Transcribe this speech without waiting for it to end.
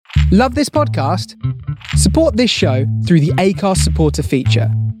Love this podcast? Support this show through the Acast supporter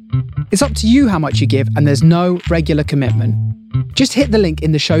feature. It's up to you how much you give, and there's no regular commitment. Just hit the link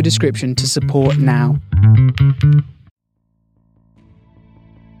in the show description to support now.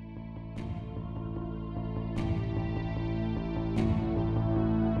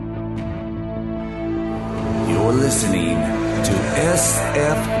 You're listening to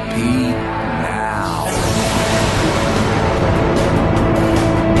SFP Now.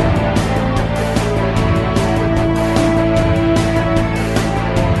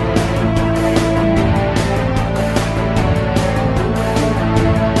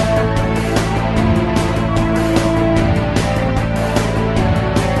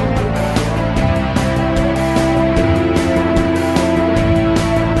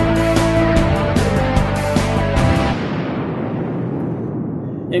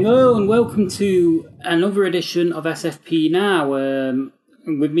 Hello and welcome to another edition of SFP Now.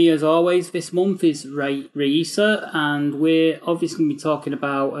 With me as always this month is Raisa, and we're obviously going to be talking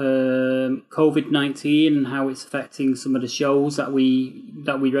about COVID-19 and how it's affecting some of the shows that we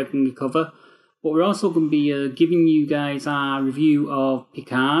regularly cover. But we're also going to be giving you guys our review of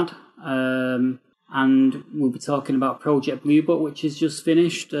Picard, and we'll be talking about Project Blue Book, which is just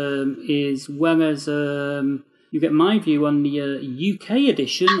finished, as well as you get my view on the UK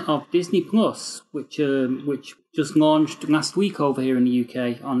edition of Disney Plus, which just launched last week over here in the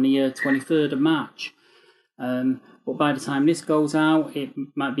UK on the 23rd of March. But by the time this goes out, it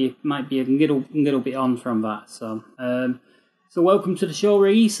might be a little bit on from that. So welcome to the show,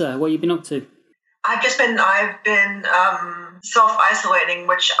 Raisa. What have you been up to? I've been self-isolating,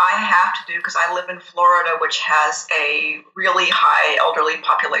 which I have to do because I live in Florida, which has a really high elderly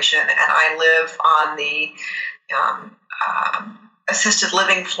population, and I live on the assisted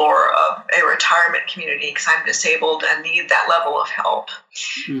living floor of a retirement community because I'm disabled and need that level of help.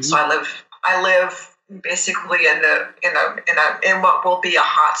 Mm-hmm. So I live basically in what will be a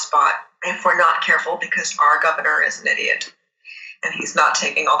hot spot if we're not careful, because our governor is an idiot and he's not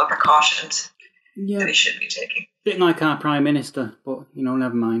taking all the precautions that he should be taking. Bit like our Prime Minister, but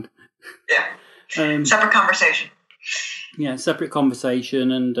never mind. Yeah, separate conversation. Yeah, separate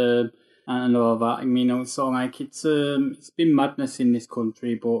conversation and all that. I mean, it's sort of like it's been madness in this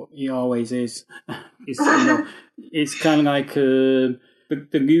country, but it always is. It's kind of like the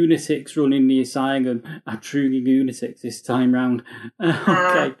lunatics running the asylum are truly lunatics this time round.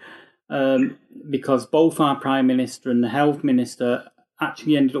 Okay, because both our Prime Minister and the Health Minister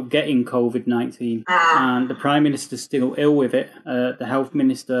actually ended up getting COVID-19, and the Prime Minister's still ill with it. The Health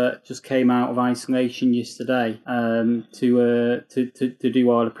Minister just came out of isolation yesterday to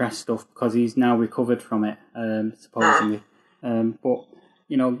do all the press stuff because he's now recovered from it, supposedly. But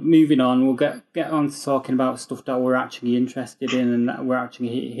moving on, we'll get on to talking about stuff that we're actually interested in and that we're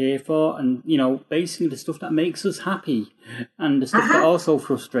actually here for, and basically the stuff that makes us happy and the stuff that also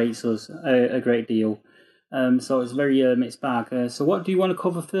frustrates us a great deal. So it's very mixed bag. So what do you want to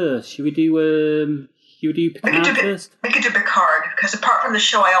cover first? Should we do Picard first? We could do Picard, because apart from the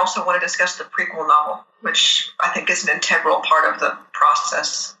show, I also want to discuss the prequel novel, which I think is an integral part of the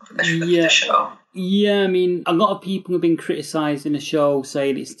process of the show. Yeah, I mean, a lot of people have been criticising the show,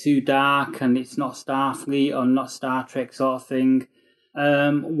 saying it's too dark and it's not Starfleet or not Star Trek sort of thing.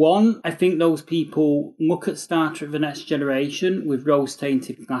 One, I think those people look at Star Trek The Next Generation with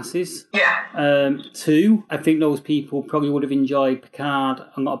rose-tainted glasses. Yeah. Two, I think those people probably would have enjoyed Picard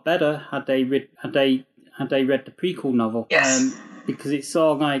a lot better had they read the prequel novel. Yes. Because it's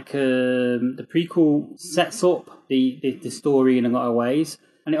sort of like the prequel sets up the story in a lot of ways,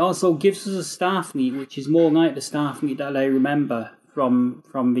 and it also gives us a Starfleet which is more like the Starfleet that I remember from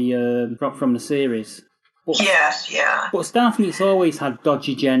the series. But, yes, yeah. But Starfleet's always had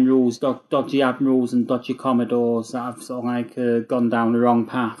dodgy generals, dodgy admirals, and dodgy commodores that have sort of like gone down the wrong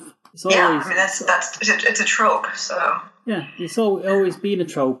path. It's always, I mean it's a trope. So yeah, it's always been a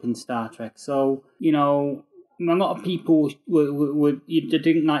trope in Star Trek. So a lot of people they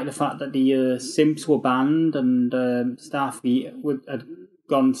didn't like the fact that the simps were banned, and Starfleet had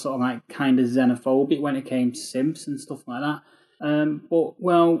gone sort of like kind of xenophobic when it came to simps and stuff like that.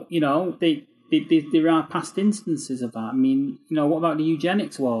 There are past instances of that. I mean, what about the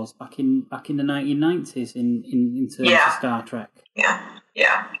eugenics wars back in the 1990s in terms of Star Trek? Yeah.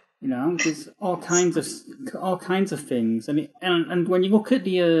 There's all kinds of things, and when you look at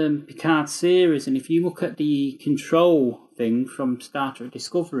the Picard series, and if you look at the control thing from Star Trek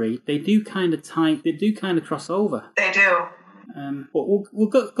Discovery, they do kind of cross over. They do. But we'll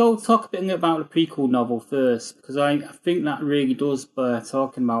go talk a bit about the prequel novel first, because I think that really does bear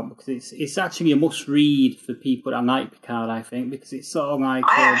talking about, because it's actually a must-read for people that like Picard, I think, because it's sort of like...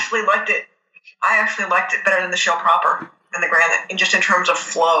 I actually liked it. I actually liked it better than the show proper, and just in terms of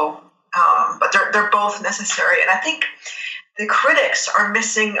flow. But they're both necessary, and I think the critics are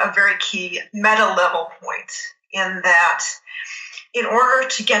missing a very key meta-level point in that in order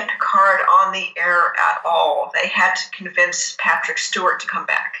to get Picard on the air at all, they had to convince Patrick Stewart to come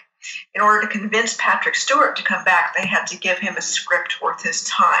back. In order to convince Patrick Stewart to come back, they had to give him a script worth his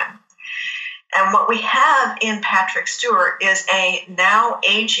time. And what we have in Patrick Stewart is a now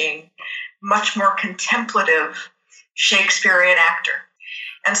aging, much more contemplative Shakespearean actor.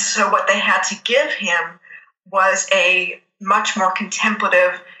 And so what they had to give him was a much more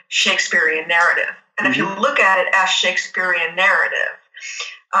contemplative Shakespearean narrative. And if you look at it as Shakespearean narrative,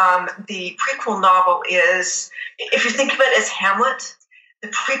 the prequel novel is, if you think of it as Hamlet, the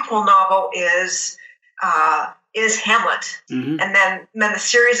prequel novel is Hamlet. And then the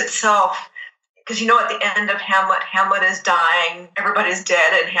series itself, because at the end of Hamlet, Hamlet is dying, everybody's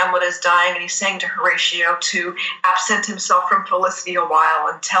dead, and Hamlet is dying, and he's saying to Horatio to absent himself from Felicity a while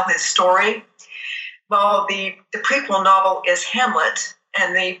and tell his story. Well, the prequel novel is Hamlet,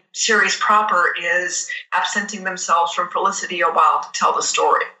 and the series proper is absenting themselves from Felicity a while to tell the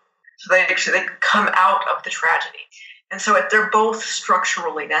story. So they come out of the tragedy. And so they're both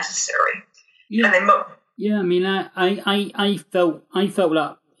structurally necessary. Yeah, and I felt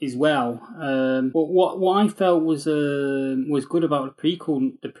that as well. But what I felt was good about the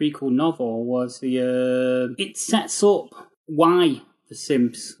prequel novel was it sets up why the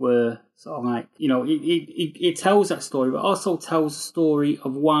Simps were sort of like, it tells that story, but also tells the story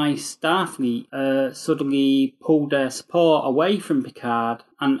of why Starfleet suddenly pulled their support away from Picard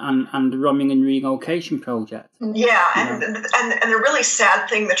and the Romulan relocation project. Yeah, and the really sad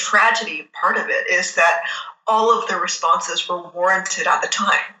thing, the tragedy part of it, is that all of the responses were warranted at the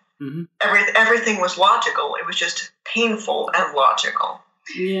time. Everything was logical. It was just painful and logical.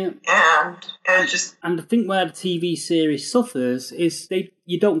 Yeah, and the thing where the TV series suffers is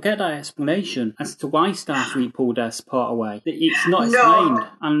you don't get that explanation as to why Starfleet pulled their support away. It's not explained,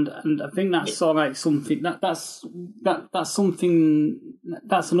 and I think that's sort of like something that's something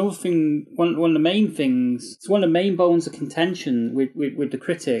that's another thing. One of the main things. It's one of the main bones of contention with the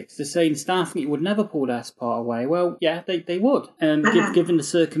critics. They're saying Starfleet would never pull their support away. Well, yeah, they would, given the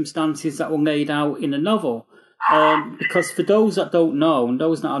circumstances that were laid out in the novel. Because for those that don't know, and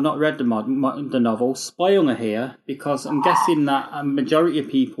those that have not read the novel, spoiler here, because I'm guessing that a majority of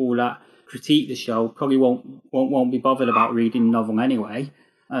people that critique the show probably won't be bothered about reading the novel anyway.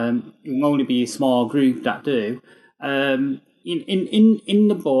 It will only be a small group that do. In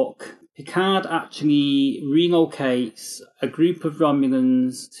the book, Picard actually relocates a group of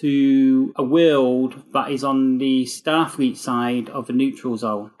Romulans to a world that is on the Starfleet side of the neutral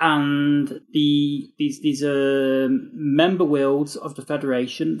zone. And these member worlds of the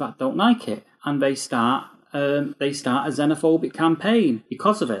Federation that don't like it. And they start a xenophobic campaign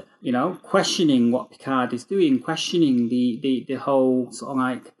because of it, questioning what Picard is doing, questioning the whole sort of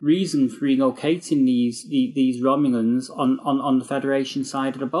like reason for relocating these Romulans on the Federation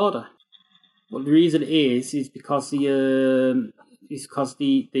side of the border. Well, the reason is because the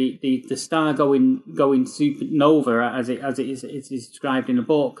star going supernova, as it is described in the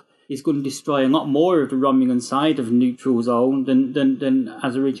book, is going to destroy a lot more of the Romulan side of the neutral zone than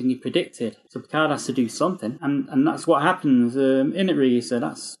as originally predicted. So Picard has to do something, and that's what happens in it, really. So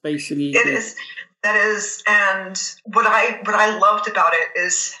that's basically That is, and what I loved about it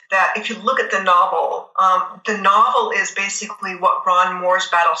is that if you look at the novel is basically what Ron Moore's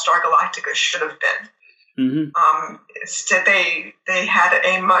Battlestar Galactica should have been. Instead, they had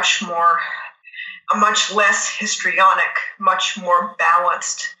a much less histrionic, much more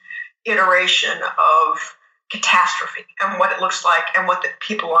balanced iteration of catastrophe and what it looks like and what the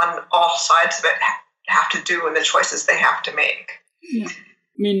people on all sides of it have to do and the choices they have to make. Yeah.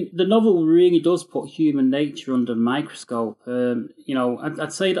 I mean, the novel really does put human nature under a microscope.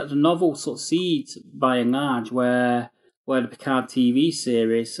 I'd say that the novel succeeds by and large where the Picard TV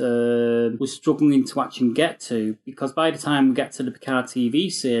series was struggling to actually get to, because by the time we get to the Picard TV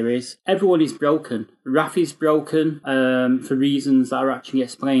series, everyone is broken. Raffi's broken for reasons that are actually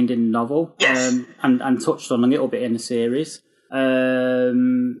explained in the novel, and touched on a little bit in the series.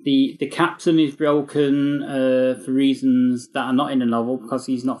 The captain is broken for reasons that are not in the novel, because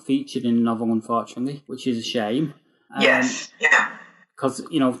he's not featured in the novel, unfortunately, which is a shame. Yes, yeah. because,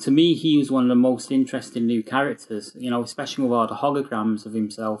 to me, he was one of the most interesting new characters, especially with all the holograms of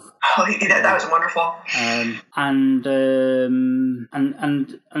himself. Oh, that was wonderful. And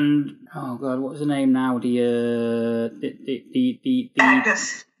oh God, what was the name now? The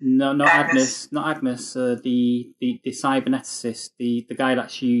Agnes. No, not Agnes. Not Agnes. The cyberneticist, the guy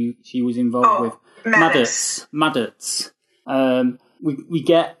that she was involved with. Maddox. We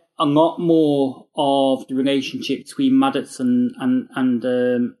get a lot more of the relationship between Maddox and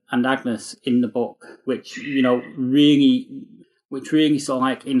Agnes in the book, which really sort of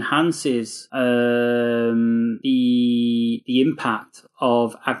like enhances the impact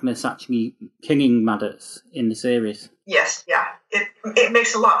of Agnes actually killing Maddox in the series. Yes, yeah. It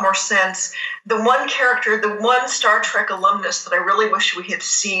makes a lot more sense. The one character, the one Star Trek alumnus that I really wish we had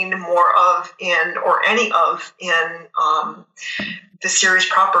seen more of in the series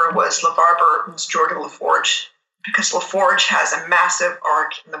proper was LeVar Burton's Geordi LaForge, because LaForge has a massive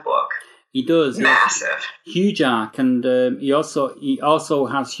arc in the book. He does. Massive. Huge arc, and he also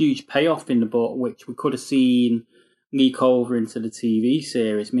has huge payoff in the book, which we could have seen leak over into the TV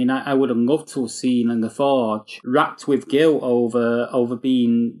series. I mean, I would have loved to have seen LaForge racked with guilt over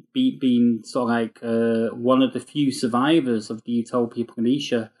being sort of like one of the few survivors of the Utopia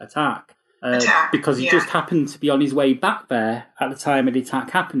Planitia attack. Because he just happened to be on his way back there at the time of the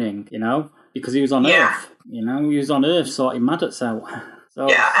attack happening, because he was on Earth. He was on Earth sorting Maddox out. So,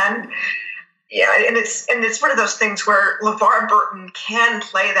 and it's one of those things where LeVar Burton can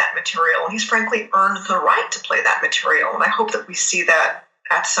play that material, and he's frankly earned the right to play that material, and I hope that we see that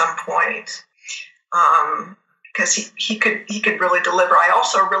at some point, because he could really deliver. I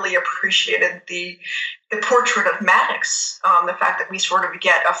also really appreciated the portrait of Maddox, the fact that we sort of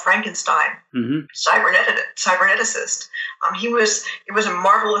get a Frankenstein cyberneticist. It was a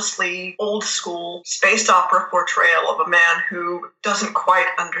marvelously old school space opera portrayal of a man who doesn't quite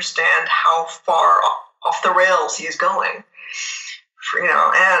understand how far off the rails he is going.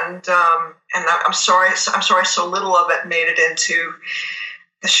 And I'm sorry so little of it made it into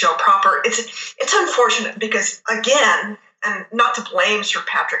the show proper. It's unfortunate because, again, and not to blame Sir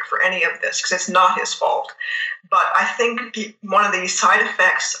Patrick for any of this, because it's not his fault, but I think one of the side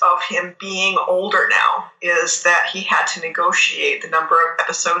effects of him being older now is that he had to negotiate the number of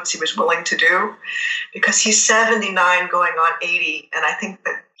episodes he was willing to do, because he's 79 going on 80, and I think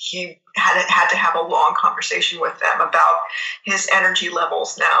that he had to have a long conversation with them about his energy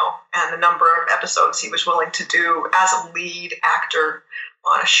levels now and the number of episodes he was willing to do as a lead actor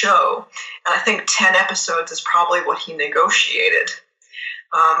on a show. And I think 10 episodes is probably what he negotiated.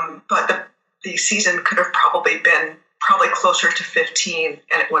 But the season could have probably been closer to 15,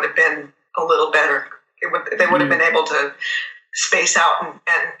 and it would have been a little better. They would have been able to space out and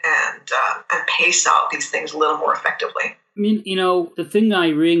pace out these things a little more effectively. I mean, the thing I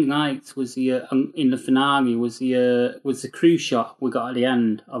really liked was in the finale was the crew shot we got at the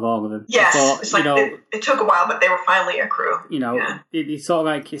end of all of them. Yes, it's like it took a while, but they were finally a crew. It sort of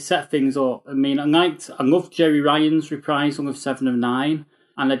like it set things up. I mean, I loved Jerry Ryan's reprisal of 7 of 9,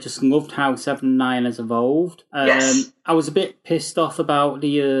 and I just loved how 7 of 9 has evolved. Yes. I was a bit pissed off about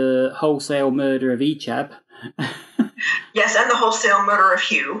the wholesale murder of Icheb. Yes, and the wholesale murder of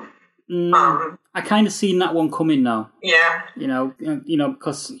Hugh. I kind of seen that one coming though. Yeah.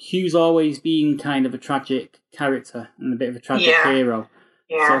 Because Hugh's always been kind of a tragic character and a bit of a tragic hero.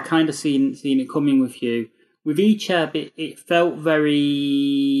 Yeah. So I kind of seen it coming with Hugh. With Icheb, it felt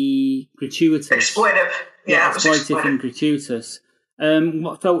very gratuitous. Exploitive. Yeah, exploitive and gratuitous.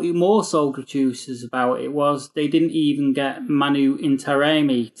 What felt more so gratuitous about it was they didn't even get Manu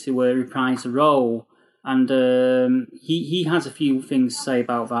Intiraymi to reprise the role. And he has a few things to say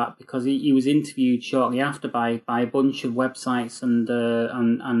about that, because he was interviewed shortly after by a bunch of websites and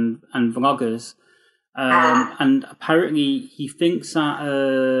vloggers, and apparently he thinks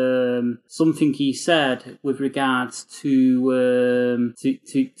that something he said with regards to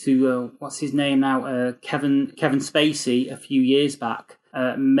what's his name now, Kevin Spacey a few years back.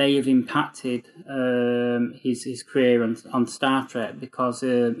 May have impacted his career on Star Trek, because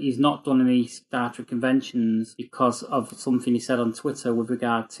he's not done any Star Trek conventions because of something he said on Twitter with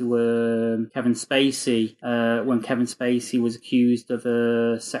regard to Kevin Spacey, when Kevin Spacey was accused of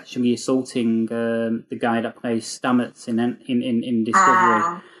sexually assaulting the guy that plays Stamets in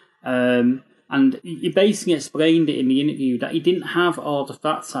Discovery. And he basically explained it in the interview that he didn't have all the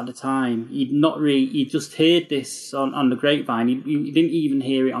facts at the time. He just heard this on the grapevine. He didn't even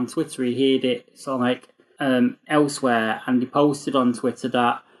hear it on Twitter. He heard it sort of like elsewhere, and he posted on Twitter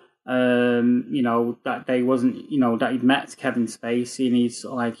that You know, that they wasn't, you know, that he'd met Kevin Spacey, and he's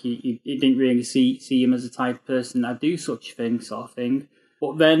like he didn't really see him as a type of person that do such things, sort of thing.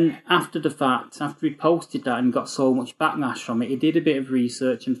 But then after the fact, after he posted that and got so much backlash from it, he did a bit of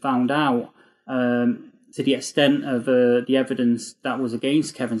research and found out to the extent of the evidence that was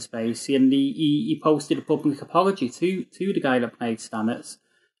against Kevin Spacey, and he posted a public apology to the guy that played Stamets,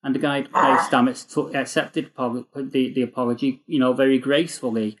 and the guy that played Stamets accepted the apology, you know, very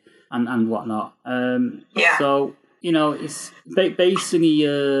gracefully and whatnot. So, you know, it's basically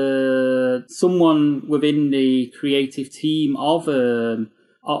someone within the creative team of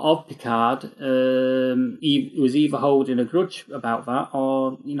Picard he was either holding a grudge about that,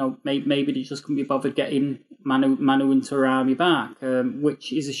 or, you know, maybe they just couldn't be bothered getting Manu and Tarami back,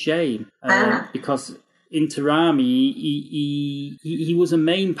 which is a shame, because in Tarami he was a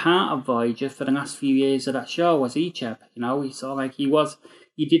main part of Voyager for the last few years of that show as Icheb. You know, he saw like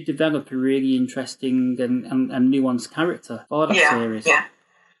he did develop a really interesting and nuanced character for that series.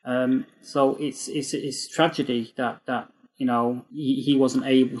 So it's tragedy that you know he wasn't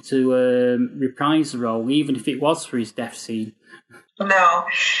able to reprise the role, even if it was for his death scene. No.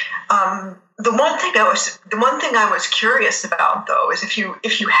 The one thing I was curious about, though, is if you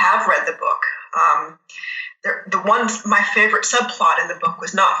have read the book, my favorite subplot in the book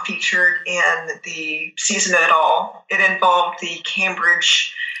was not featured in the season at all. It involved the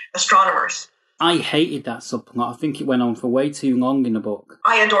Cambridge astronomers. I hated that subplot. I think it went on for way too long in the book.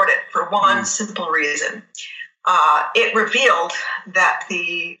 I adored it for one simple reason. It revealed that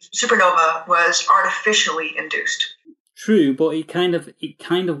the supernova was artificially induced. True, but it kind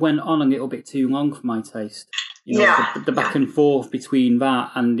of went on a little bit too long for my taste. You know, the back and forth between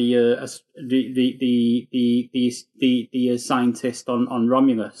that and the scientist on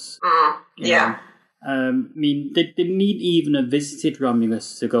Romulus. You know. I mean, they didn't even have visited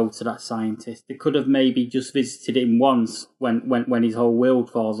Romulus to go to that scientist. They could have maybe just visited him once when his whole world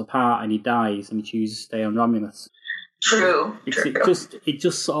falls apart and he dies and he chooses to stay on Romulus. True. It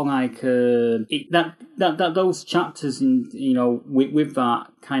just sort of like that those chapters, and you know, with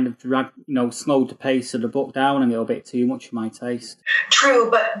that kind of slowed the pace of the book down a little bit too much for my taste. True,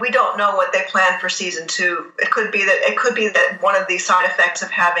 but we don't know what they plan for season 2. It could be that one of the side effects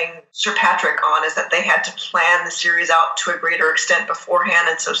of having Sir Patrick on is that they had to plan the series out to a greater extent beforehand,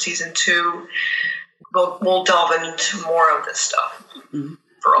 and so season 2 we'll delve into more of this stuff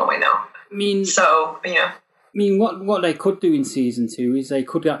for all we know. I mean, so yeah. I mean, what they could do in season 2 is they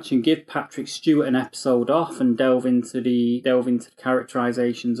could actually give Patrick Stewart an episode off and delve into the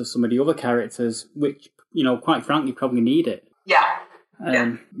characterizations of some of the other characters, which, you know, quite frankly, probably need it. Yeah.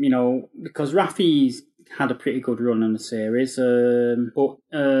 You know, because Raffi's had a pretty good run on the series, but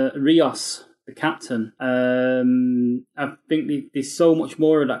Rios, the captain, I think there's so much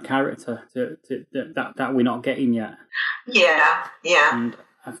more of that character that we're not getting yet. Yeah. And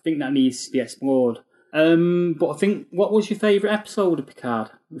I think that needs to be explored. But I think, what was your favourite episode of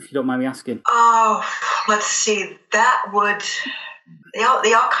Picard, if you don't mind me asking? Oh, let's see. That would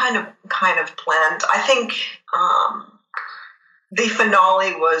they all kind of blend. I think the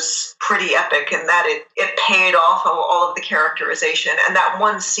finale was pretty epic in that it paid off all of the characterization, and that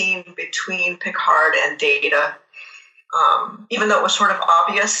one scene between Picard and Data, even though it was sort of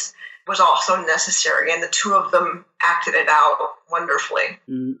obvious, was also necessary, and the two of them acted it out wonderfully.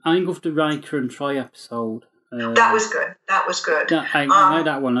 I loved the Riker and Troy episode. That was good. I like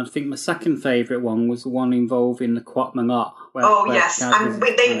that one. I think my second favourite one was the one involving the Quat Malot. Yes.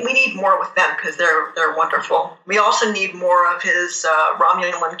 We need more with them because they're wonderful. We also need more of his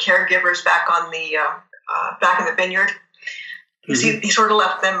Romulan caregivers back on the back in the Vineyard. He sort of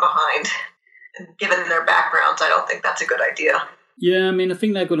left them behind, and given their backgrounds, I don't think that's a good idea. Yeah, I mean, I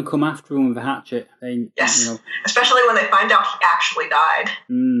think they're going to come after him with a hatchet. Yes, you know. Especially when they find out he actually died.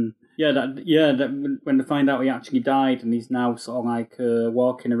 When they find out he actually died, and he's now sort of like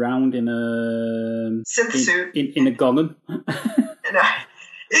walking around in a synth suit in a Gollum,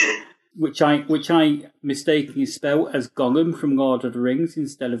 which I mistakenly spelled as Gollum from Lord of the Rings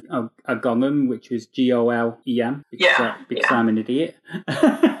instead of a Gollum, which was Golem. Because I'm an idiot.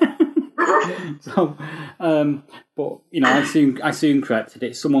 So, but you know, I soon corrected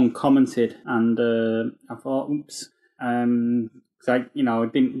it. Someone commented, and I thought, oops, because I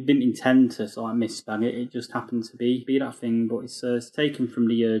didn't intend to sort of misspell it. It just happened to be that thing. But it's taken from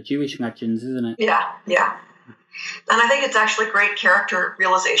the Jewish legends, isn't it? Yeah. And I think it's actually great character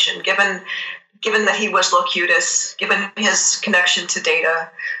realization, given that he was Locutus, given his connection to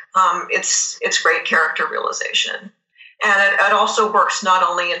Data. It's great character realization. And it also works not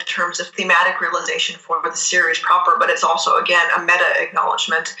only in terms of thematic realization for the series proper, but it's also, again, a meta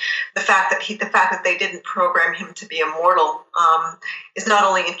acknowledgement. The fact that they didn't program him to be immortal is not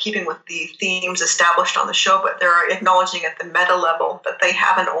only in keeping with the themes established on the show, but they're acknowledging at the meta level that they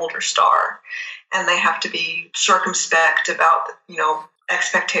have an older star, and they have to be circumspect about,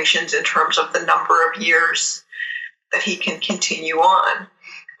 expectations in terms of the number of years that he can continue on.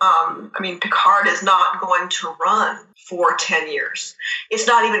 Picard is not going to run for 10 years. It's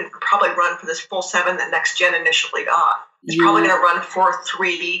not even probably run for this full 7 that Next Gen initially got. It's probably going to run for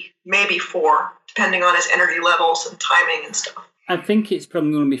 3, maybe 4, depending on his energy levels and timing and stuff. I think it's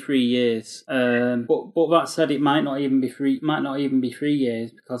probably going to be 3 years. But that said, it might not even be 3. Might not even be 3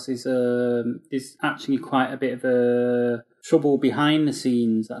 years, because there's actually quite a bit of trouble behind the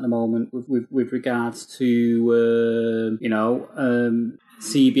scenes at the moment with regards to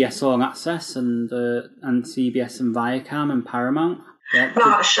CBS All Access and CBS and Viacom and Paramount. Yeah,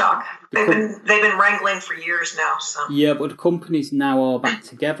 not a shock. They've been wrangling for years now. So yeah, but the companies now all back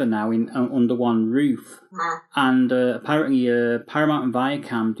together now under one roof, and apparently Paramount and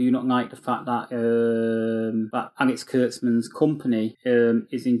Viacom do not like the fact that that Alex Kurtzman's company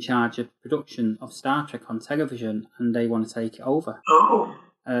is in charge of production of Star Trek on television, and they want to take it over. Oh.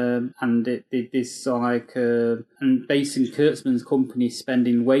 And and basing Kurtzman's company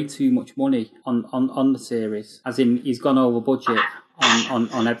spending way too much money on the series, as in he's gone over budget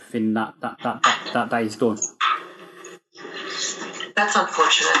on everything that he's done. That's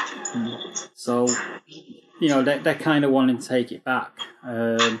unfortunate. So, they're kind of wanting to take it back.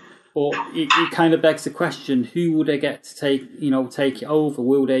 But it kind of begs the question: who would they get to take it over?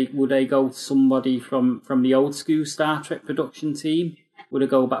 Will they go to somebody from the old school Star Trek production team? Would it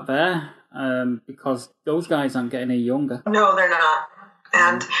go back there? Because those guys aren't getting any younger. No, they're not.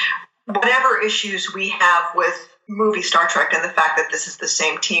 And whatever issues we have with movie Star Trek and the fact that this is the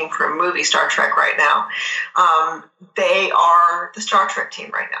same team for movie Star Trek right now, they are the Star Trek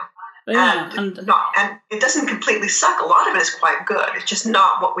team right now. And it doesn't completely suck. A lot of it is quite good. It's just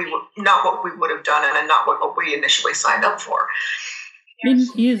not what we would have done, and not what we initially signed up for.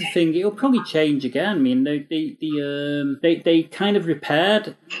 Here's the thing: it'll probably change again. They kind of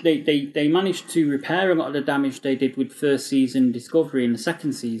repaired. They managed to repair a lot of the damage they did with first season Discovery in the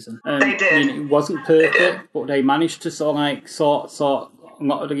second season. They did. It wasn't perfect, but they managed to sort a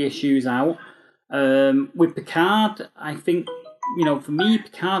lot of the issues out. With Picard, I think for me,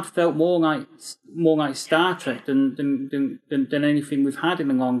 Picard felt more like Star Trek than anything we've had in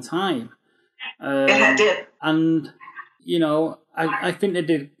a long time. It did, and I think they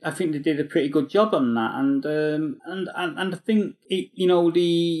did. I think they did a pretty good job on that, and I think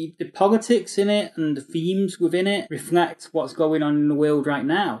the politics in it and the themes within it reflect what's going on in the world right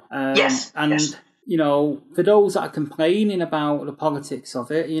now. Yes. For those that are complaining about the politics of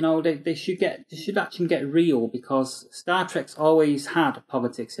it, they should actually get real, because Star Trek's always had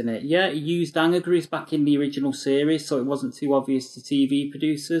politics in it. Yeah, it used allegories back in the original series, so it wasn't too obvious to TV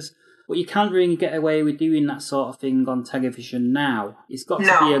producers. But you can't really get away with doing that sort of thing on television now. It's got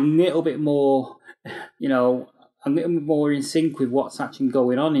to be a little bit more, a little bit more in sync with what's actually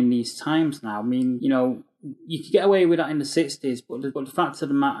going on in these times now. I mean, you could get away with that in the 60s, but the fact of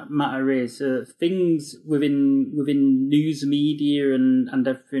the matter is things within news media and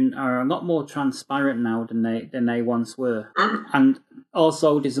everything are a lot more transparent now than they once were. And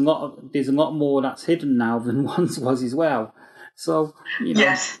also there's a lot more that's hidden now than once was as well. So,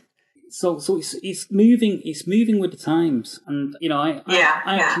 Yes. So it's moving with the times, and I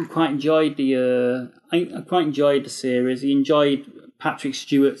actually quite enjoyed I quite enjoyed the series. I enjoyed Patrick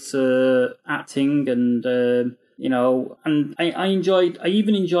Stewart's acting, and and I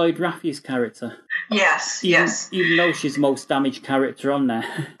even enjoyed Raffi's character. Yes, even though she's the most damaged character on there.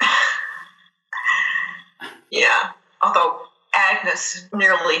 Yeah, although Agnes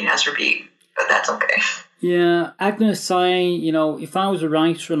nearly has her beat, but that's okay. Yeah, Agnes, if I was a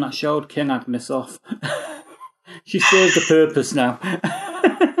writer on that show, I'd kill Agnes off. She serves a purpose now.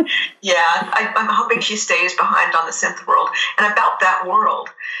 Yeah, I'm hoping she stays behind on the synth world. And about that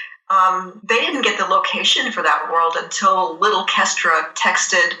world, they didn't get the location for that world until little Kestra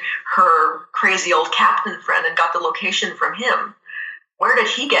texted her crazy old captain friend and got the location from him. Where did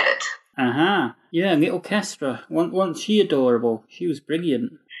he get it? Yeah, little Kestra. Wasn't she adorable? She was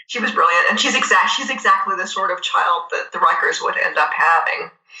brilliant. She was brilliant, and she's exactly the sort of child that the Rikers would end up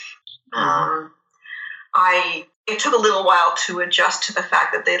having. It took a little while to adjust to the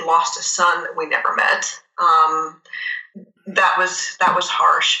fact that they'd lost a son that we never met. that was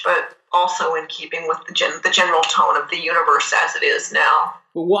harsh, but also in keeping with the general tone of the universe as it is now.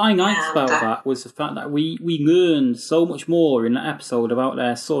 But what I liked about that was the fact that we learned so much more in that episode about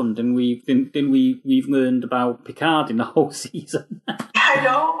their son than we've learned about Picard in the whole season. I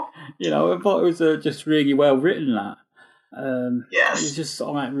know. I thought it was just really well written. That yes, it was just sort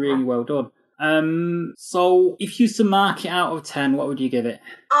of like really well done. So if you used to mark it out of 10, what would you give it?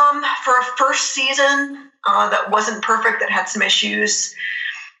 For a first season that wasn't perfect, that had some issues,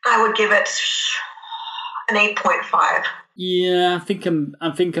 I would give it an 8.5. Yeah, I think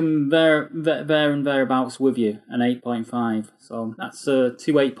I'm there and thereabouts with you, an 8.5. So that's 2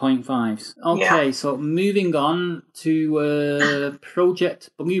 8.5s. Okay, yeah. So moving on to Project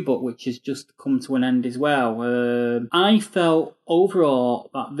Blue Book, which has just come to an end as well. I felt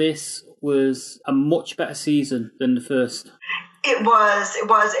overall that this was a much better season than the first. It was.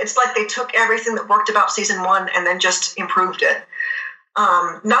 It's like they took everything that worked about season 1 and then just improved it.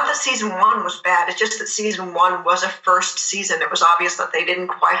 Not that season 1 was bad, it's just that season 1 was a first season. It was obvious that they didn't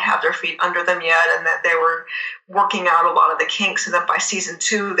quite have their feet under them yet and that they were working out a lot of the kinks, and that by season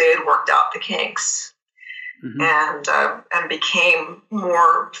 2 they had worked out the kinks and became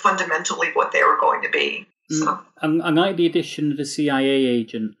more fundamentally what they were going to be. So. I like the addition of the CIA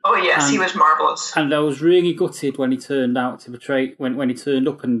agent. Oh yes, he was marvelous. And I was really gutted when he turned out to betray when he turned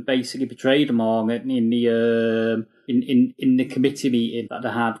up and basically betrayed them all in the committee meeting that they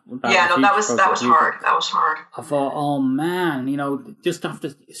had. That was hard. That was hard. I thought, oh man, just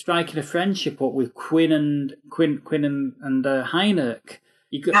after striking a friendship up with Quinn and Hynek.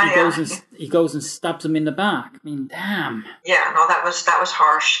 He goes and stabs him in the back. I mean, damn. Yeah, no, that was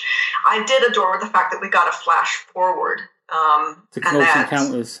harsh. I did adore the fact that we got a flash forward. To close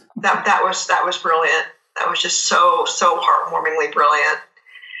encounters. That was brilliant. That was just so heartwarmingly brilliant.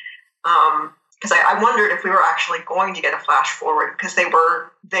 Because I wondered if we were actually going to get a flash forward, because they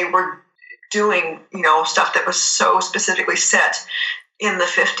were doing stuff that was so specifically set in the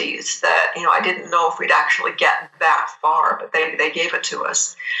 50s that I didn't know if we'd actually get that far, but they gave it to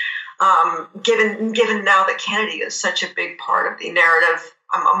us. Given now that Kennedy is such a big part of the narrative,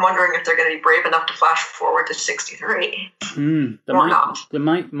 I'm wondering if they're going to be brave enough to flash forward to 63 not. They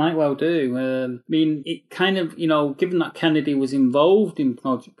might well do. I mean, it kind of given that Kennedy was involved in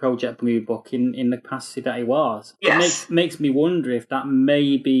Project Blue Book in the capacity that he was, yes. It makes me wonder if that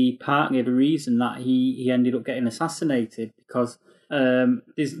may be partly the reason that he ended up getting assassinated, because.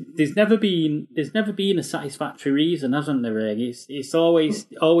 There's never been a satisfactory reason, hasn't there? Really, it's always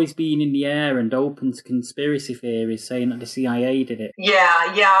been in the air and open to conspiracy theories saying that the CIA did it. Yeah,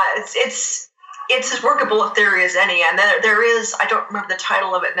 it's as workable a theory as any, and there is, I don't remember the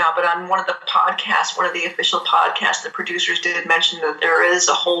title of it now, but on one of the official podcasts, the producers did mention that there is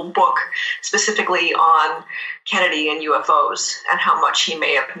a whole book specifically on Kennedy and UFOs and how much he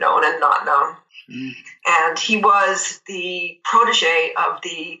may have known and not known. And he was the protege of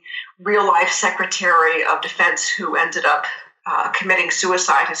the real-life Secretary of Defense who ended up committing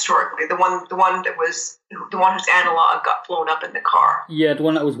suicide historically. The one whose analog got blown up in the car. Yeah, the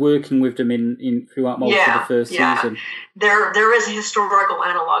one that was working with them in throughout most of the first season. There is a historical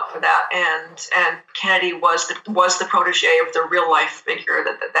analog for that, and Kennedy was the protege of the real-life figure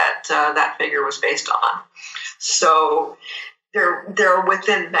that figure was based on. So. They're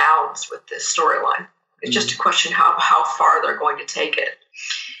within bounds with this storyline. It's just a question how far they're going to take it.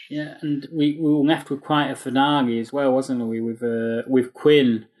 Yeah, and we were left with quite a finale as well, wasn't we? With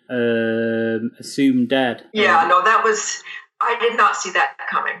Quinn assumed dead. Yeah, no, that was. I did not see that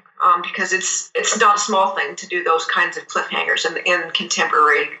coming. Because it's not a small thing to do those kinds of cliffhangers in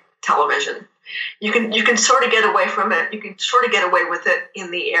contemporary television. You can sort of get away from it. You can sort of get away with it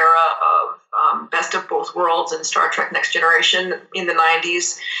in the era of Best of Both Worlds and Star Trek Next Generation in the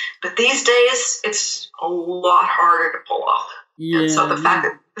 90s, but these days it's a lot harder to pull off. Yeah. And so the fact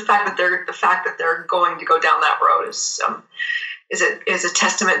that they're going to go down that road is a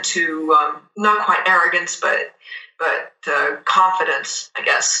testament to not quite arrogance, but confidence, I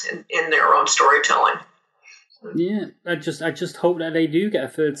guess, in their own storytelling. Yeah, I just hope that they do get a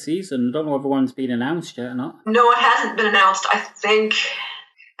third season. I don't know if one's been announced yet or not. No, it hasn't been announced. I think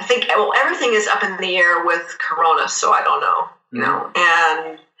everything is up in the air with Corona, so I don't know.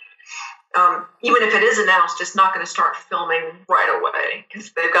 And even if it is announced, it's not going to start filming right away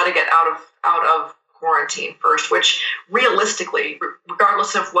because they've got to get out of quarantine first. Which realistically,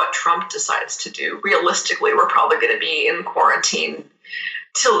 regardless of what Trump decides to do, realistically, we're probably going to be in quarantine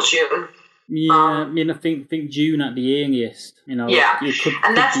till June. Yeah, I mean, I think June at the earliest. Yeah,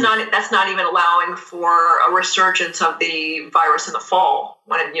 and that's not even allowing for a resurgence of the virus in the fall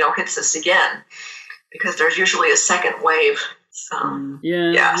when it hits us again. because there's usually a second wave. So so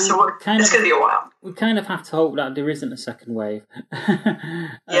it's going to be a while. We kind of have to hope that there isn't a second wave.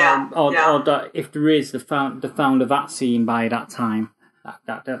 Or that if there is, they found a vaccine by that time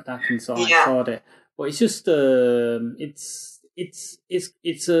that can sort of sort it. But it's just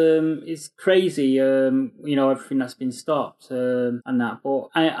it's crazy, everything that's been stopped and that. But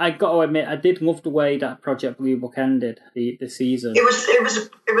I got to admit, I did love the way that Project Blue Book ended the season. It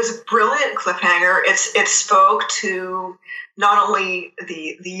was a brilliant cliffhanger. It spoke to not only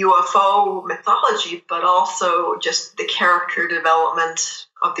the UFO mythology, but also just the character development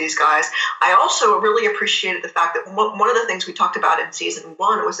of these guys. I also really appreciated the fact that one of the things we talked about in season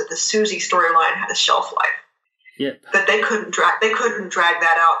 1 was that the Susie storyline had a shelf life. Yep. That they couldn't drag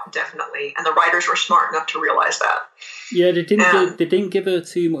that out indefinitely, and the writers were smart enough to realize that. Yeah, they didn't give her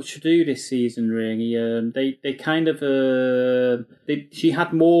too much to do this season, really. They kind of she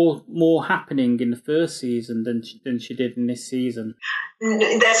had more happening in the first season than she did in this season.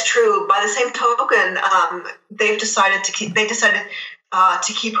 That's true. By the same token, they've decided to keep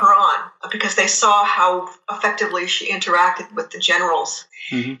her on because they saw how effectively she interacted with the generals,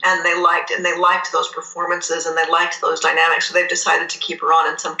 and they liked those performances and they liked those dynamics. So they've decided to keep her on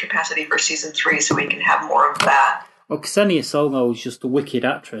in some capacity for season 3, so we can have more of that. Well, Ksenia Solo is just a wicked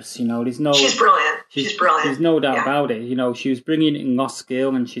actress. She's brilliant. She's brilliant. There's no doubt about it. She was bringing it in Lost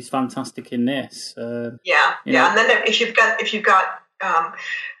Scale, and she's fantastic in this. And then if you've got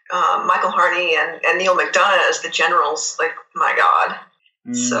Michael Harney and Neil McDonough as the generals, like, my God.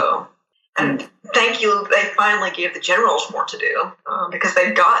 So, and thank you, they finally gave the generals more to do, because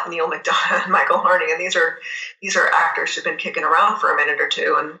they've got Neil McDonough and Michael Harney, and these are actors who've been kicking around for a minute or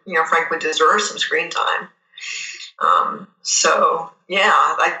two, and frankly deserve some screen time.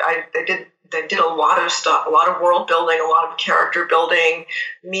 They did a lot of stuff, a lot of world building, a lot of character building.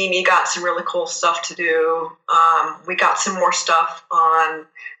 Mimi got some really cool stuff to do. We got some more stuff on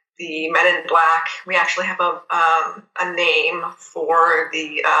the Men in Black. We actually have a name for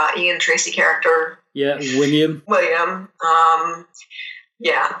the Ian Tracy character. Yeah, William.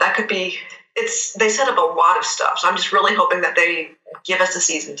 That could be. They set up a lot of stuff, so I'm just really hoping that they give us a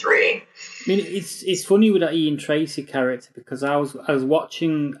season 3. I mean, it's funny with that Ian Tracy character, because I was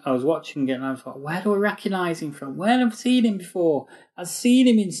watching it and I was like, where do I recognise him from? Where have I seen him before? I've seen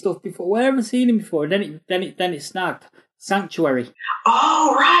him in stuff before. Where have I seen him before? And then it snagged Sanctuary.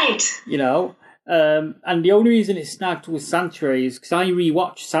 Oh, right. And the only reason it snagged was Sanctuary is because I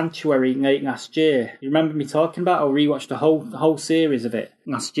rewatched Sanctuary late last year. You remember me talking about? I rewatched the whole series of it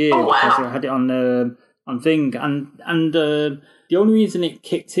last year. Oh, wow. Because I had it on Thing, and the only reason it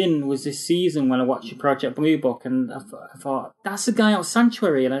kicked in was this season when I watched Project Blue Book, and I thought that's the guy out of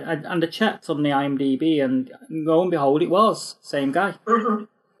Sanctuary, and I checked on the IMDb, and lo and behold, it was same guy. Mm-hmm.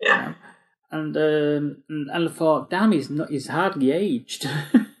 Yeah. And I thought, damn, he's hardly aged.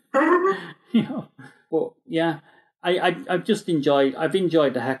 But yeah, I've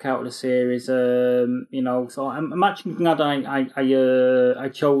enjoyed the heck out of the series. So I'm actually glad I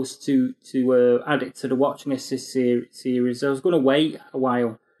chose to add it to the watch list this series. I was going to wait a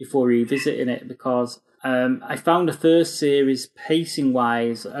while before revisiting it because I found the first series pacing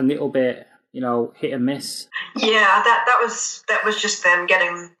wise a little bit hit and miss. Yeah, that was just them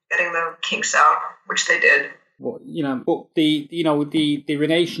getting the kinks out, which they did. But the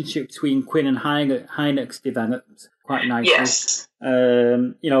relationship between Quinn and Hynek's developed quite nicely. Yes.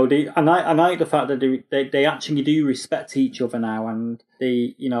 I like the fact that they actually do respect each other now, and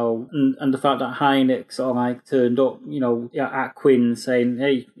and the fact that Hynek sort of turned up, at Quinn saying,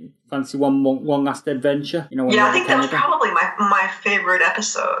 "Hey, fancy one last adventure?" I think that was probably my favorite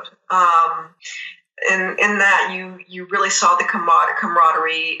episode. In that you really saw the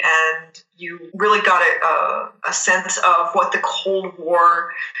camaraderie, and you really got a sense of what the Cold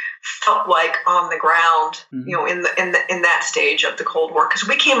War felt like on the ground, in that stage of the Cold War, because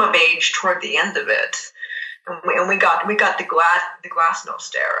we came of age toward the end of it, and we got the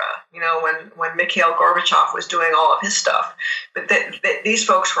glasnost era, when Mikhail Gorbachev was doing all of his stuff, but these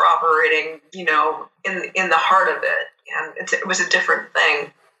folks were operating, in the heart of it, and it was a different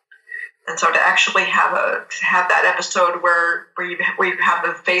thing. And so to actually have that episode where you have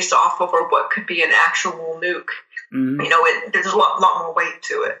them face off over what could be an actual nuke, there's a lot more weight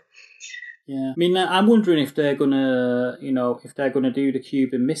to it. Yeah, I mean, I'm wondering if they're gonna do the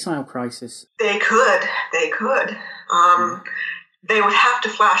Cuban Missile Crisis. They could. They would have to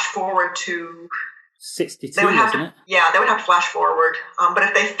flash forward to 62, isn't it? Yeah, they would have to flash forward. But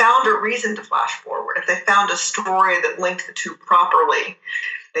if they found a reason to flash forward, if they found a story that linked the two properly,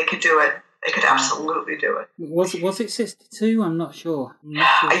 they could do it. They could absolutely do it. Was it 62? I'm not sure. Yeah,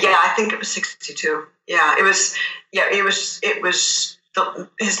 I think it was 62. Yeah, it was. Yeah, it was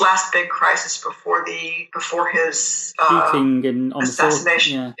his last big crisis before his shooting on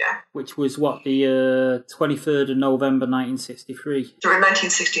assassination. Yeah, which was what, the 23rd of November 1963. During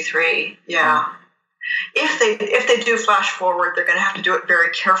 1963. Yeah. If they do flash forward, they're going to have to do it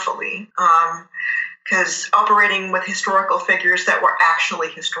very carefully. Because operating with historical figures that were actually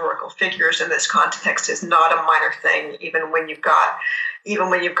historical figures in this context is not a minor thing. Even when you've got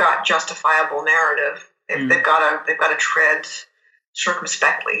justifiable narrative, they've got to tread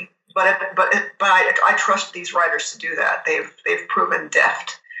circumspectly. But I trust these writers to do that. They've proven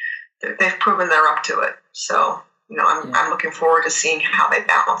deft. They've proven they're up to it. So I'm looking forward to seeing how they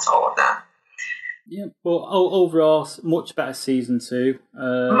balance all of that. Yeah, well, overall, much better season 2.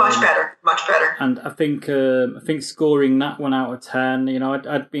 Much better. And I think scoring that 1 out of 10,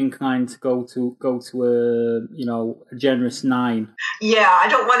 I'd be inclined to go to a generous 9. Yeah, I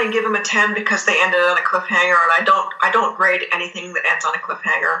don't want to give them a 10 because they ended on a cliffhanger, and I don't grade anything that ends on a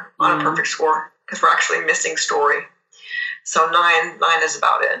cliffhanger on a perfect score because we're actually missing story. So 9 is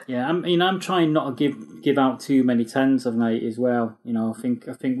about it. Yeah, I'm trying not to give out too many 10s of night as well. I think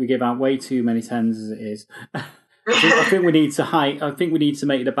we give out way too many 10s as it is. I think we need to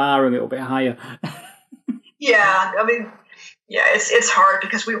make the bar a little bit higher. Yeah, I mean, yeah, it's hard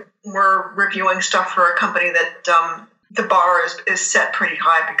because we're reviewing stuff for a company that the bar is set pretty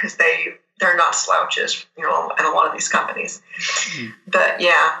high because they're not slouches, in a lot of these companies. But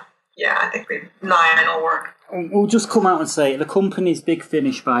yeah, I think 9 will work. We'll just come out and say the company's Big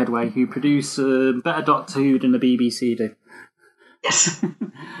Finish, by the way, who produce better Doctor Who than the BBC do. Yes.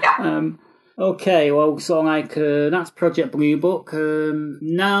 Yeah. Okay, well, so that's Project Blue Book.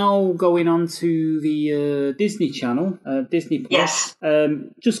 Now going on to the Disney Channel, Disney Plus. Yes.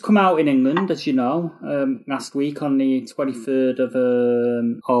 Just come out in England, as you know, last week on the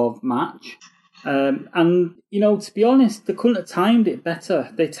 23rd of March. And, to be honest, they couldn't have timed it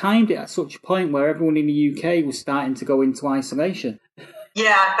better. They timed it at such a point where everyone in the UK was starting to go into isolation.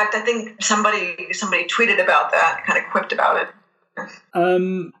 Yeah, in fact, I think somebody tweeted about that, kind of quipped about it.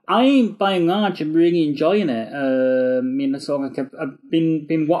 I, by and large, am really enjoying it. I've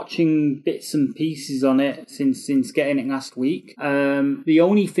been watching bits and pieces on it since getting it last week. The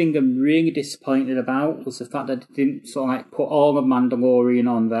only thing I'm really disappointed about was the fact that they didn't put all of Mandalorian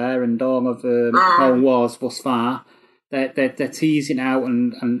on there and all of Clone Wars thus far. They're teasing out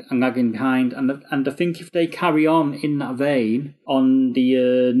and lagging behind, and I think if they carry on in that vein on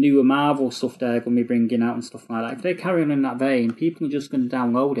the newer Marvel stuff they're going to be bringing out and stuff like that, if they carry on in that vein, people are just going to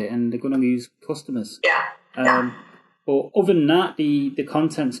download it and they're going to lose customers. Yeah. But other than that, the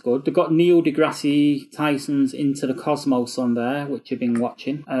content's good. They've got Neil deGrasse Tyson's Into the Cosmos on there, which I've been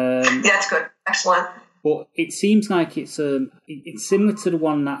watching. Yeah, that's good. Excellent. But it seems like it's similar to the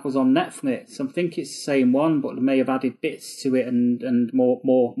one that was on Netflix. I think it's the same one, but they may have added bits to it and more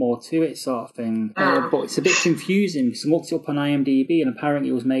to it, sort of thing. But it's a bit confusing because I looked it up on IMDb and apparently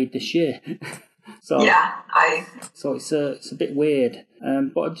it was made this year. So it's a bit weird.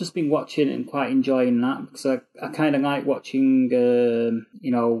 But I've just been watching it and quite enjoying that because I kind of like watching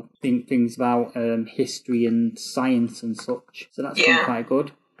things about history and science and such. So that's been quite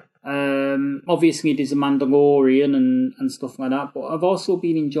good. Obviously there's a Mandalorian and stuff like that, but I've also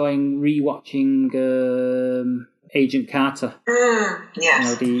been enjoying rewatching Agent Carter.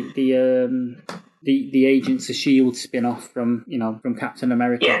 Yes. The Agents of S.H.I.E.L.D. spin-off from Captain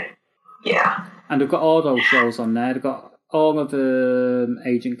America. Yeah. And they've got all those shows on there. They've got all of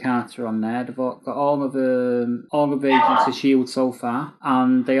Agent Carter on there. They've got all of Agents of S.H.I.E.L.D. so far,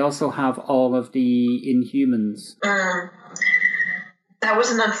 and they also have all of the Inhumans. That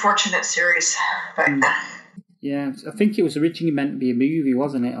was an unfortunate series. Yeah, I think it was originally meant to be a movie,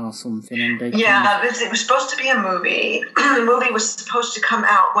 wasn't it, or something? It was supposed to be a movie. The movie was supposed to come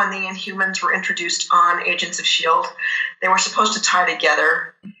out when the Inhumans were introduced on Agents of S.H.I.E.L.D. They were supposed to tie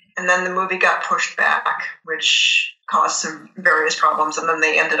together, and then the movie got pushed back, which caused some various problems, and then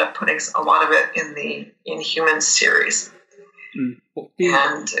they ended up putting a lot of it in the Inhumans series.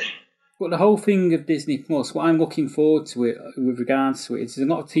 But the whole thing of Disney Plus, what I'm looking forward to it with regards to it is there's a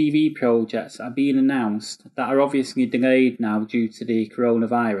lot of TV projects that are being announced that are obviously delayed now due to the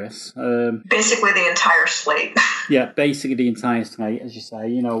coronavirus. Basically the entire slate. Yeah, basically the entire slate, as you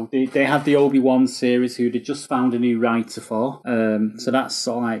say. They have the Obi-Wan series who they just found a new writer for. So that's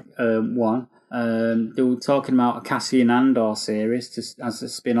sort of one. They were talking about a Cassian Andor series as a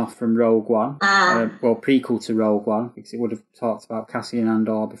spin-off from Rogue One, prequel to Rogue One, because it would have talked about Cassian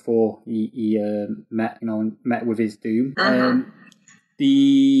Andor before he met with his doom.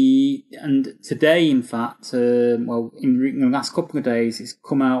 And today, in fact, in the last couple of days, it's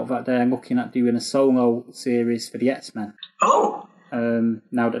come out that they're looking at doing a solo series for the X-Men. Oh.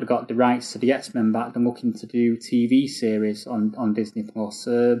 Now that they've got the rights to the X-Men back, they're looking to do TV series on Disney Plus.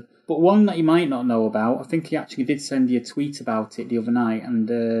 But one that you might not know about, I think he actually did send you a tweet about it the other night, and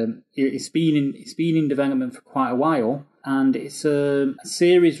it's been in development for quite a while. And it's a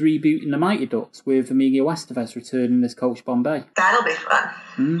series rebooting the Mighty Ducks with Emilio Estevez returning as Coach Bombay. That'll be fun.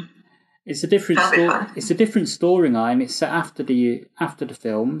 Mm-hmm. It's a different storyline. It's set after the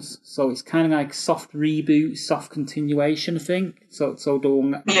films, so it's kind of like soft reboot, soft continuation, I think. So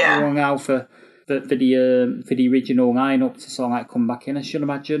don't allow for the original lineup to sort of like come back in, I should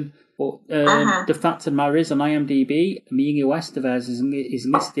imagine. But the fact of the matter is, on IMDb, Emilio Estevez is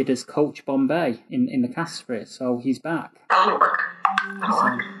listed as Coach Bombay in the cast for it, so he's back. That'll work.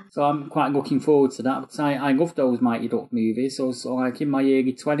 So I'm quite looking forward to that, because I love those Mighty Duck movies. So like in my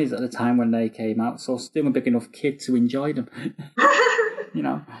early 20s at the time when they came out, so still a big enough kid to enjoy them. You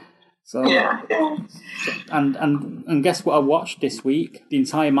know. So yeah. And guess what I watched this week? The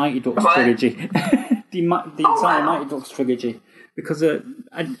entire Mighty Ducks trilogy. the entire Mighty Ducks trilogy. Because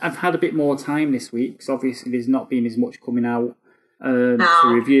I've had a bit more time this week, because obviously there's not been as much coming out to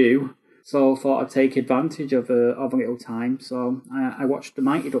review. So I thought I'd take advantage of a little time. So I watched the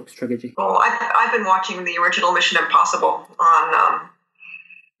Mighty Ducks trilogy. Oh, I've been watching the original Mission Impossible on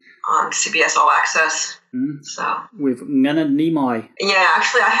CBS All Access. So with Leonard Nimoy. Yeah,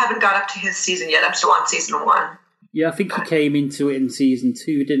 actually, I haven't got up to his season yet. I'm still on season 1. Yeah, I think he came into it in season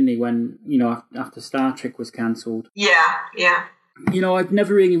 2, didn't he? When after Star Trek was cancelled. Yeah. I've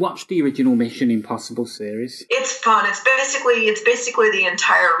never really watched the original Mission Impossible series. It's fun. It's basically the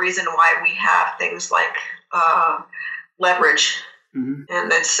entire reason why we have things like Leverage, and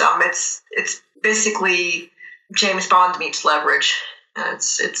it's basically James Bond meets Leverage, and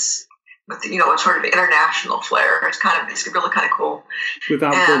it's with it's sort of international flair. It's really kind of cool.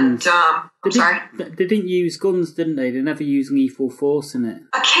 Without guns. They didn't use guns, didn't they? They never used lethal force in it.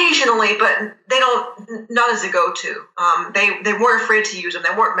 Occasionally, but they don't. Not as a go-to. They weren't afraid to use them.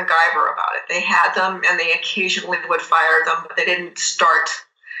 They weren't MacGyver about it. They had them, and they occasionally would fire them, but they didn't start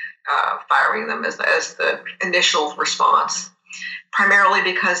firing them as the initial response. Primarily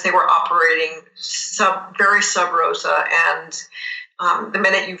because they were operating very sub rosa, and the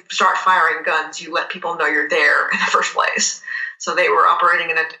minute you start firing guns, you let people know you're there in the first place. So they were operating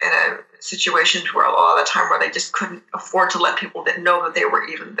in a situation where a lot of the time where they just couldn't afford to let people know that they were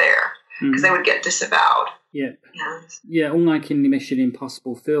even there, because they would get disavowed. Yeah. Yeah, unlike in the Mission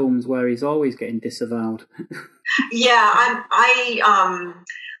Impossible films where he's always getting disavowed. Yeah,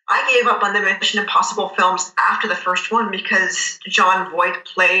 I gave up on the Mission Impossible films after the first one because Jon Voight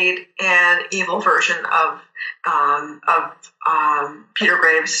played an evil version of Peter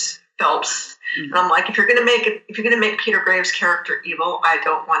Graves Phelps, and I'm like, if you're gonna make Peter Graves' character evil, I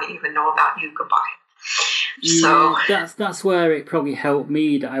don't want to even know about you. Goodbye. So that's where it probably helped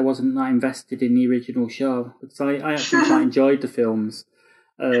me that I wasn't that invested in the original show, because I actually quite enjoyed the films.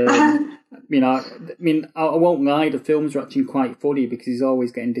 I won't lie, the films are actually quite funny because he's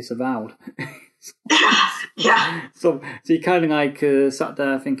always getting disavowed. Yeah. So you kind of like sat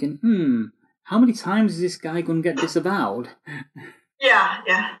there thinking, how many times is this guy going to get disavowed? Yeah.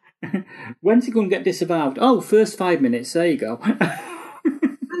 When's he going to get disavowed? Oh, first 5 minutes, there you go.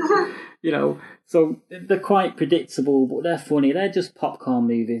 So they're quite predictable, but they're funny. They're just popcorn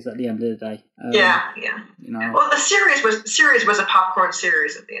movies at the end of the day. Yeah. Well, the series was a popcorn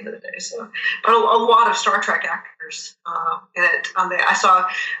series at the end of the day. So, but a lot of Star Trek actors in it. I saw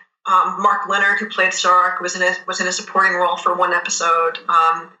Mark Leonard, who played Sarek, was in a supporting role for one episode.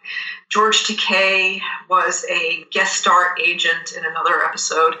 George Takei was a guest star agent in another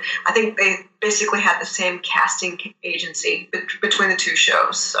episode. I think they basically had the same casting agency between the two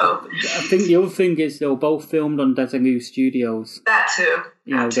shows. So I think the other thing is they were both filmed on Desilu Studios. That too.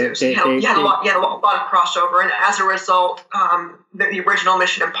 You had a lot of crossover, and as a result, the original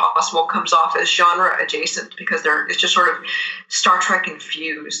Mission Impossible comes off as genre adjacent because it's just sort of Star Trek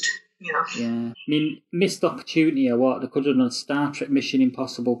infused. Yeah, I mean, missed opportunity or what? They could have done a Star Trek Mission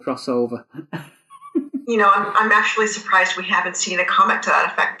Impossible crossover. I'm actually surprised we haven't seen a comic to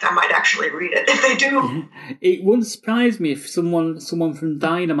that effect. I might actually read it if they do. It wouldn't surprise me if someone from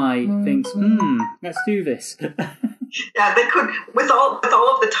Dynamite thinks, let's do this. Yeah, they could. With all of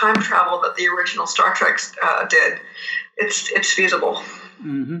the time travel that the original Star Trek did, it's feasible.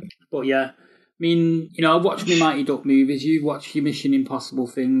 Mm-hmm. But yeah. I mean, I watch my Mighty Duck movies, you watch your Mission Impossible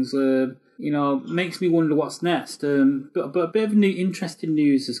things, makes me wonder what's next. But a bit of interesting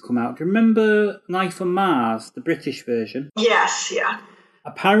news has come out. Do you remember Life on Mars, the British version? Yes, yeah.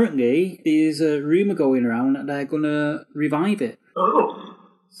 apparently there's a rumour going around that they're going to revive it. Oh.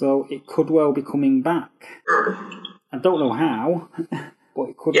 So it could well be coming back. I don't know how, but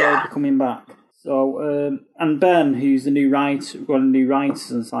it could well be coming back. So, and Ben, who's the new writer, one of the new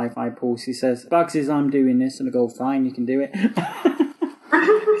writers on Sci-Fi Pulse, he says, Bagsy, I'm doing this, and I go, fine, you can do it.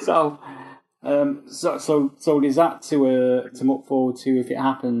 So there's that to look forward to if it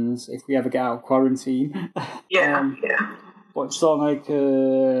happens, if we ever get out of quarantine. Yeah. But it's sort of like,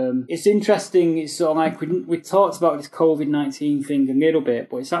 it's interesting, it's sort of like, we talked about this COVID-19 thing a little bit,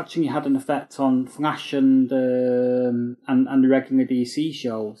 but it's actually had an effect on Flash and the regular DC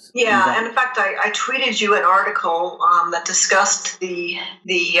shows. Yeah, and in fact, I tweeted you an article that discussed the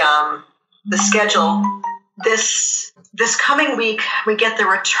schedule. This coming week, we get the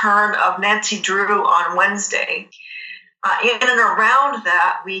return of Nancy Drew on Wednesday. In and around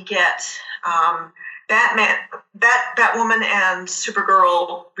that, we get Batwoman and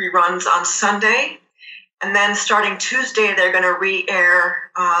Supergirl reruns on Sunday. And then starting Tuesday, they're going to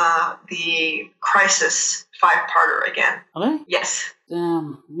re-air the Crisis 5-parter again. Are they? Yes.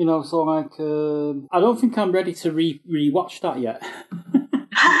 Damn. So like, I don't think I'm ready to re-watch that yet.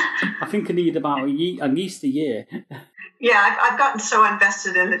 I think I need about at least a year. Yeah, I've gotten so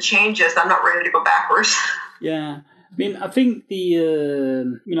invested in the changes, I'm not ready to go backwards. Yeah. I mean, I think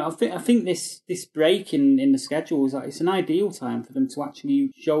I think this break in the schedule is it's an ideal time for them to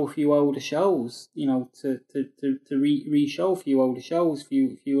actually show a few older shows. To re-show a few older shows, a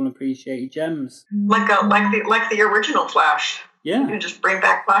few unappreciated gems. Like the original Flash. Yeah. You can just bring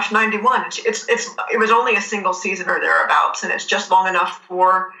back Flash 91. It was only a single season or thereabouts, and it's just long enough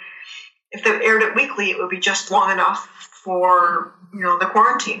for, if they aired it weekly, it would be just long enough for the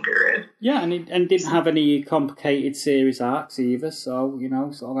quarantine period. Yeah, and it didn't have any complicated series arcs either. So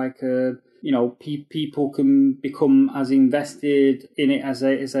sort of like people can become as invested in it as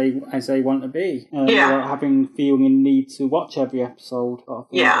they want to be, without feeling a need to watch every episode.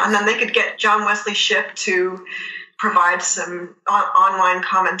 Yeah, and then they could get John Wesley Shipp to provide some online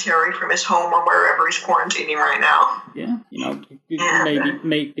commentary from his home or wherever he's quarantining right now. Yeah,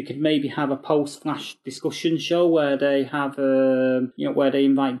 they could maybe have a post-Flash discussion show where they have where they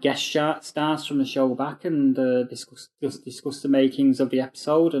invite guest stars from the show back and discuss the makings of the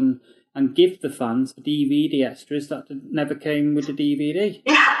episode and give the fans the DVD extras that never came with the DVD.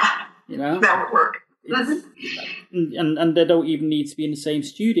 Yeah, that would work. And they don't even need to be in the same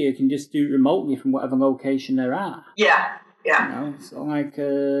studio. You can just do it remotely from whatever location they're at. Yeah. So like,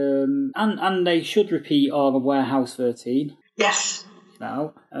 and they should repeat all of Warehouse 13. Yes.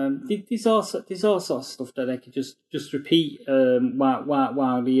 There's all sorts of stuff that they could just repeat while a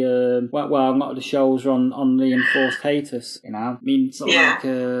lot of the shows are on the enforced hiatus. I mean, like,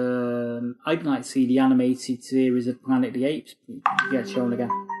 I'd like to see the animated series of Planet of the Apes get shown again.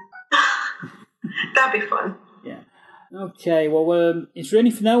 That'd be fun. Yeah. Okay, well, is there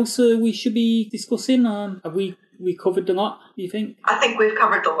anything else we should be discussing? Have we covered a lot, do you think? I think we've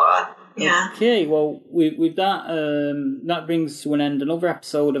covered a lot, yeah. Okay, well, with that, that brings to an end another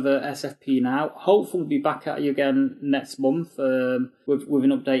episode of SFP Now. Hopefully we'll be back at you again next month with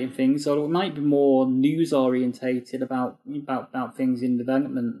an update and things. So it might be more news-orientated about things in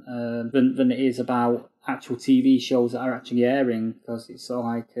development than it is about actual TV shows that are actually airing, because it's sort of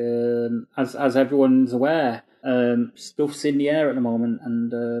like, as everyone's aware, stuff's in the air at the moment,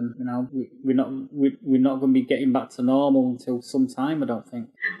 and we're not going to be getting back to normal until some time, I don't think.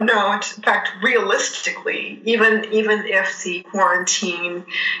 No, in fact, realistically, even if the quarantine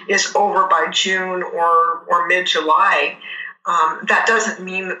is over by June or mid-July, that doesn't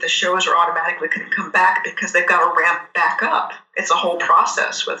mean that the shows are automatically going to come back, because they've got to ramp back up. It's a whole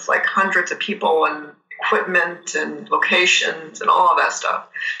process with like hundreds of people and equipment and locations and all of that stuff.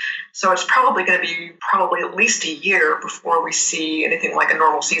 So it's probably going to be at least a year before we see anything like a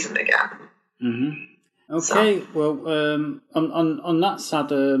normal season again. Mm-hmm. Okay, well, on that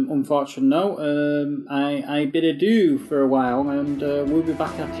sad, unfortunate note, I bid adieu for a while, and we'll be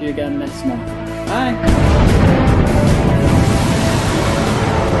back at you again next month. Bye!